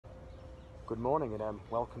Good morning and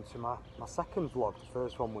welcome to my second vlog. The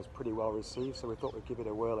first one was pretty well received, so we thought we'd give it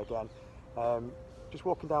a whirl again. Just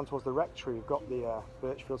walking down towards the rectory, we've got the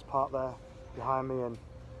Birchfields Park there behind me and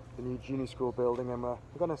the new junior school building, and we're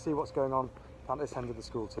going to see what's going on down at this end of the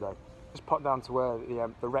school today. Just pop down to where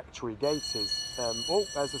the rectory gate is. Oh,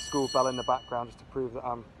 there's the school bell in the background just to prove that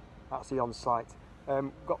I'm actually on site.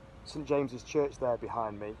 Got St James's Church there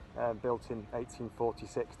behind me, built in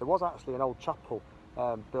 1846. There was actually an old chapel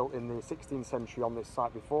built in the 16th century on this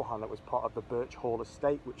site beforehand that was part of the Birch Hall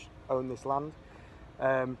estate, which owned this land.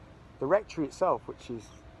 The rectory itself, which is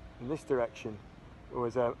in this direction,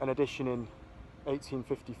 was an addition in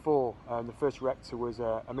 1854. The first rector was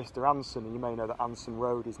a Mr Anson, and you may know that Anson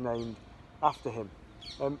Road is named after him.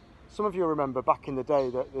 Some of you remember back in the day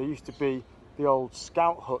that there used to be the old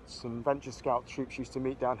scout huts, and Venture Scout troops used to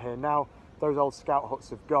meet down here. Now those old scout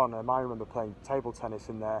huts have gone. I remember playing table tennis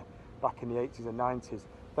in there back in the 80s and 90s.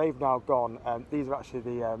 They've now gone. These are actually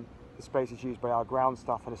the spaces used by our ground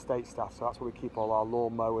staff and estate staff, so that's where we keep all our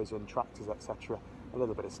lawn mowers and tractors, etc. A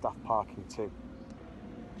little bit of staff parking too.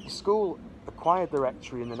 The school acquired the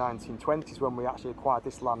rectory in the 1920s when we actually acquired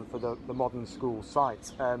this land for the modern school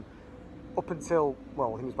site. Up until,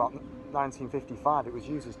 well, I think it was about 1955, it was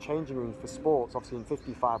used as changing rooms for sports. Obviously in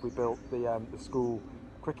 55 we built the school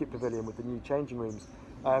cricket pavilion with the new changing rooms,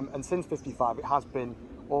 and since 55 it has been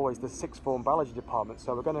always the sixth form biology department,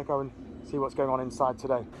 so we're going to go and see what's going on inside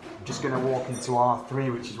today. I'm just going to walk into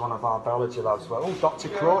R3, which is one of our biology labs. Well, oh, Dr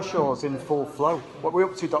Crawshaw's in full flow. What are we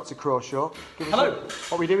up to, Dr Crawshaw? Hello.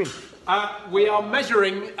 What are we doing? We are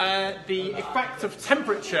measuring the effect of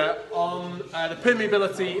temperature on the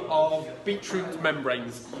permeability of beetroot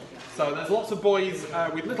membranes. So there's lots of boys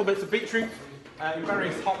with little bits of beetroot in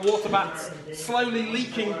various hot water baths, slowly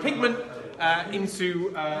leaking pigment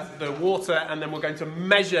into the water, and then we're going to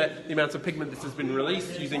measure the amount of pigment that has been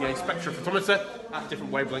released using a spectrophotometer at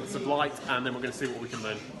different wavelengths of light, and then we're going to see what we can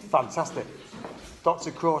learn. Fantastic.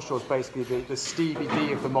 Dr Crawshaw's basically the Stevie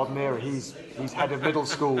D of the modern era. He's head of middle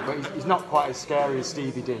school, but he's not quite as scary as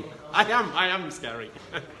Stevie D. I am scary.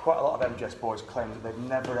 Quite a lot of MGS boys claim that they've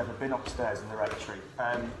never ever been upstairs in the rectory.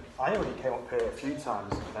 I only came up here a few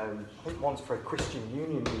times. I think once for a Christian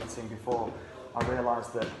Union meeting before I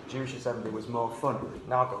realised that Jewish assembly was more fun.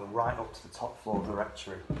 Now I've gone right up to the top floor of the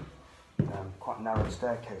rectory. Quite narrow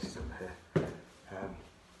staircases up here.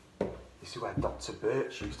 This is where Dr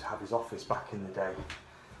Birch used to have his office back in the day.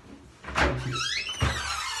 I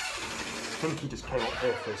think he just came up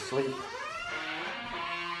here for a sleep.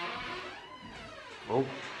 Oh,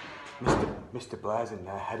 Mr Blair's in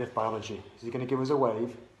there, head of biology. Is he going to give us a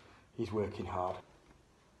wave? He's working hard.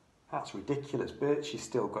 That's ridiculous. Birch has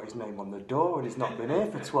still got his name on the door and he's not been here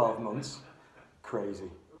for 12 months.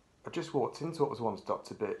 Crazy. I just walked into what was once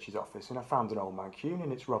Dr Birch's office and I found an old Mancunian,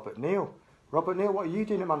 and it's Robert Neal. Robert Neal, what are you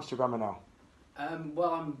doing at Manchester Grammar now?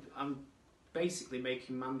 Well, I'm basically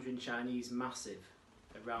making Mandarin Chinese massive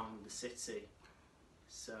around the city.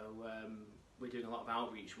 So we're doing a lot of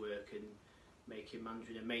outreach work and making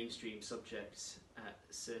Mandarin a mainstream subject at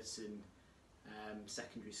certain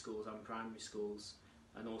secondary schools and primary schools,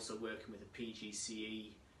 and also working with a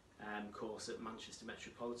PGCE course at Manchester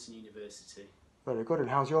Metropolitan University. Very good. And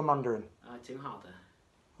how's your Mandarin? Ting Harder.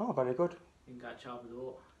 Oh, very good. Ingat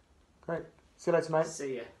Chabador. Great. See you later, mate.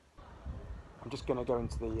 See ya. I'm just going to go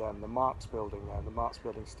into the Marx building. The Marx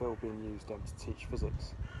building's still being used to teach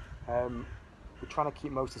physics. We're trying to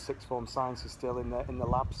keep most of sixth form sciences still in the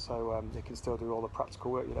labs, so they can still do all the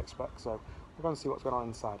practical work you'd expect. So we're going to see what's going on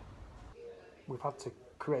inside. We've had to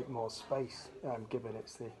create more space, given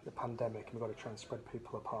it's the pandemic, and we've got to try and spread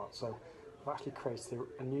people apart. So we've actually created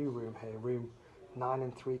a new room here, room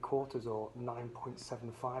 9 3/4 or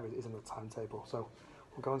 9.75 it is on the timetable. So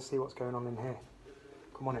we'll go and see what's going on in here.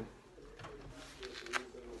 Come on in.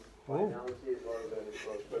 Oh.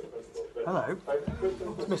 Hello.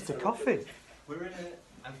 It's Mr Coffee. We're in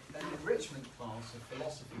an enrichment class of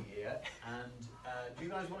philosophy here, and do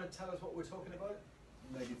you guys want to tell us what we're talking about?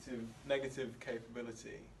 Negative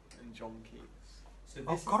capability and John Keats. So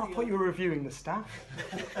Oh God, I thought you were reviewing the staff.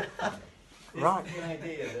 Right. This is the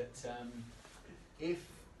idea that if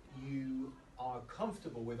you are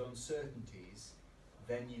comfortable with uncertainties,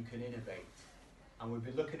 then you can innovate. And we've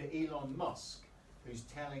been looking at Elon Musk, who's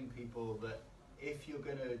telling people that if you're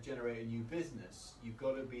going to generate a new business, you've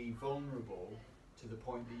got to be vulnerable to the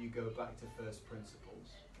point that you go back to first principles.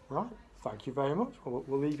 Right. Thank you very much.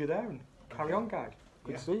 We'll leave you there and carry on, guide.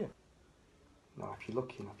 Good to see you. Now, if you're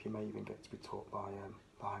lucky enough, you may even get to be taught by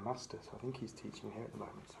High Master. So I think he's teaching here at the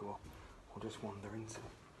moment. So we'll just wander into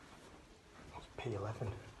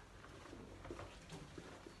P11.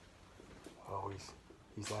 Oh,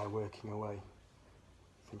 he's there working away.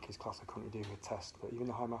 I think his class are currently doing a test, but even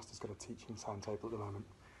the High Master's got a teaching timetable at the moment.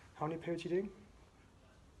 How many periods are you doing?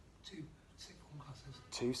 2 sixth form classes.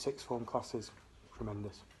 2 sixth form classes.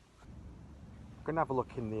 Tremendous. I'm going to have a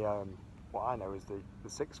look in the what I know is the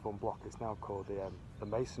sixth form block. It's now called the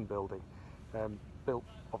Mason Building, built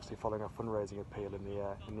obviously following a fundraising appeal in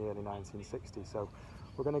the early 1960s. So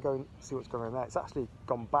we're going to go and see what's going on there. It's actually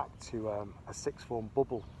gone back to a sixth form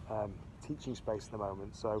bubble teaching space at the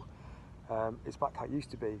moment. So it's back how it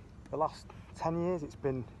used to be. The last 10 years it's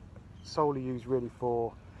been solely used really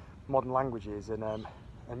for modern languages and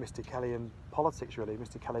Mr. Kelly and politics really.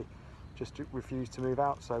 Mr. Kelly just refused to move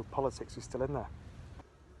out, so politics is still in there.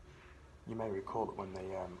 You may recall that when they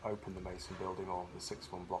opened the Mason Building or the sixth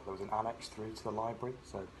form block, there was an annex through to the library.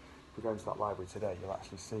 So if we go into that library today, you'll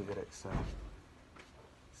actually see that it's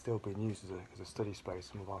still being used as a study space.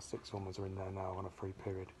 Some of our sixth formers are in there now on a free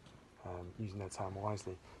period, using their time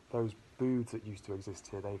wisely. Those booths that used to exist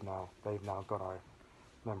here, they've now gone. I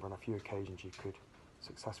remember on a few occasions you could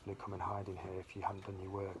successfully come and hide in here if you hadn't done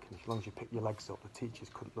your work, and as long as you picked your legs up, the teachers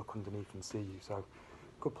couldn't look underneath and see you. So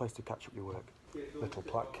good place to catch up your work. Little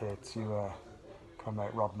plaque here to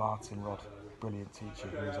commemorate Rod Martin. Rod, brilliant teacher,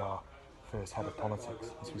 who was our first head of politics.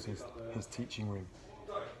 This was his teaching room.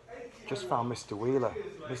 Just found Mr. Wheeler.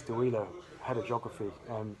 Mr. Wheeler, head of geography.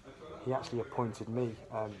 He actually appointed me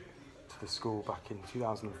to the school back in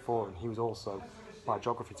 2004, and he was also my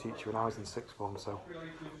geography teacher when I was in sixth form. So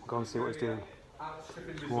we'll go and see what he's doing.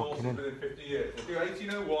 Walking in. Within 50 years. They do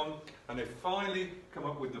 1801, and they finally come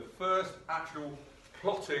up with the first actual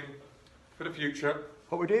plotting for the future.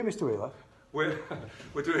 What we're doing, Mr. Wheeler?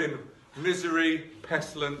 We're doing misery,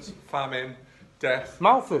 pestilence, famine, death.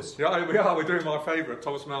 Malthus. Yeah, we are. We're doing my favourite,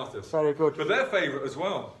 Thomas Malthus. Very good. But their favourite as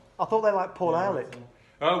well. I thought they liked Paul Ehrlich.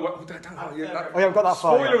 Oh, well, don't, Oh, you haven't got that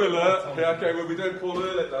far yet. Spoiler alert. Yeah, okay, we'll be doing Paul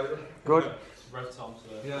Ehrlich though. Good. Rev Thompson.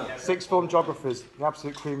 Yeah. Sixth form geographers, the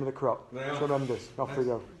absolute cream of the crop. They are. Tremendous. Off we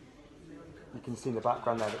go. You can see in the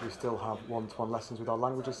background there that we still have one-to-one lessons with our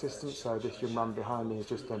language assistant. So this young man behind me is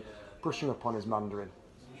just brushing up on his Mandarin.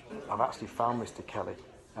 I've actually found Mr. Kelly.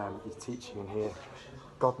 He's teaching in here.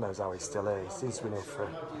 God knows how he's still here. He seems to be here for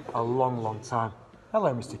a long, long time.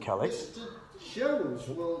 Hello, Mr. Kelly. Mr. Jones,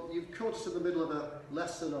 well, you've caught us in the middle of a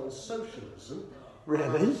lesson on socialism.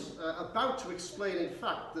 Really? I was about to explain, in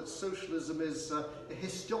fact, that socialism is a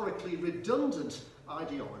historically redundant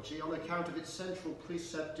ideology on account of its central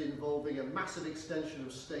precept involving a massive extension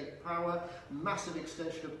of state power, massive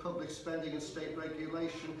extension of public spending and state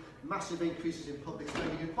regulation, massive increases in public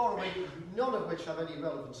spending and borrowing, none of which have any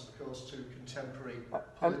relevance, of course, to contemporary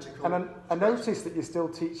political... And I noticed that you're still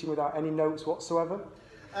teaching without any notes whatsoever.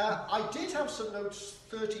 I did have some notes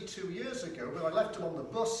 32 years ago, but I left them on the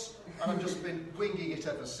bus, and I've just been winging it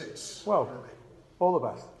ever since. Well, really. all the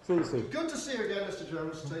best. See you soon. Good to see you again, Mr.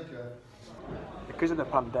 Jones. Take care. Because of the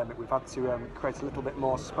pandemic, we've had to create a little bit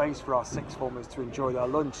more space for our sixth formers to enjoy their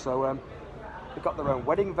lunch. So they've got their own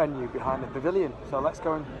wedding venue behind the pavilion. So let's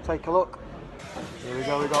go and take a look. Here we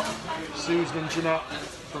go. We've got Susan and Jeanette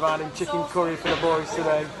providing chicken curry for the boys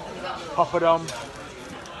today. Poppadom,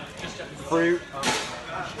 fruit,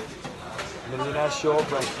 millionaire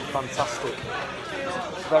shortbread. Fantastic.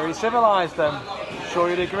 Very civilised then. Sure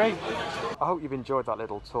you'd agree? I hope you've enjoyed that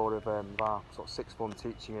little tour of our sort of sixth form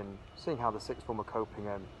teaching and seeing how the sixth form are coping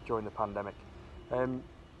during the pandemic.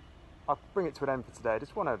 I'll bring it to an end for today. I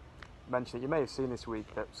just want to mention that you may have seen this week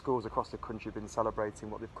that schools across the country have been celebrating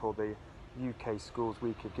what they've called the UK Schools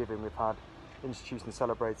Week of Giving. We've had institutions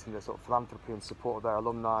celebrating the sort of philanthropy and support of their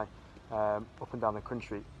alumni up and down the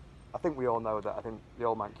country. I think we all know that. I think the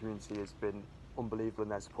Old Man community has been unbelievable in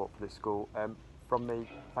their support for this school. From me,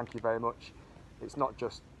 thank you very much. It's not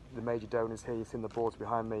just the major donors here, you've seen the boards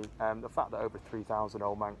behind me. The fact that over 3,000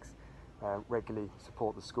 Old Mancs regularly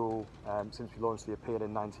support the school since we launched the appeal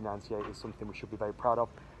in 1998 is something we should be very proud of.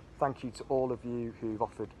 Thank you to all of you who've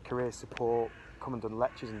offered career support, come and done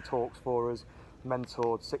lectures and talks for us,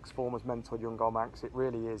 mentored sixth formers, mentored young Old Mancs. It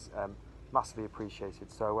really is massively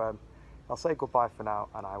appreciated. So I'll say goodbye for now,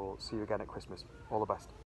 and I will see you again at Christmas. All the best.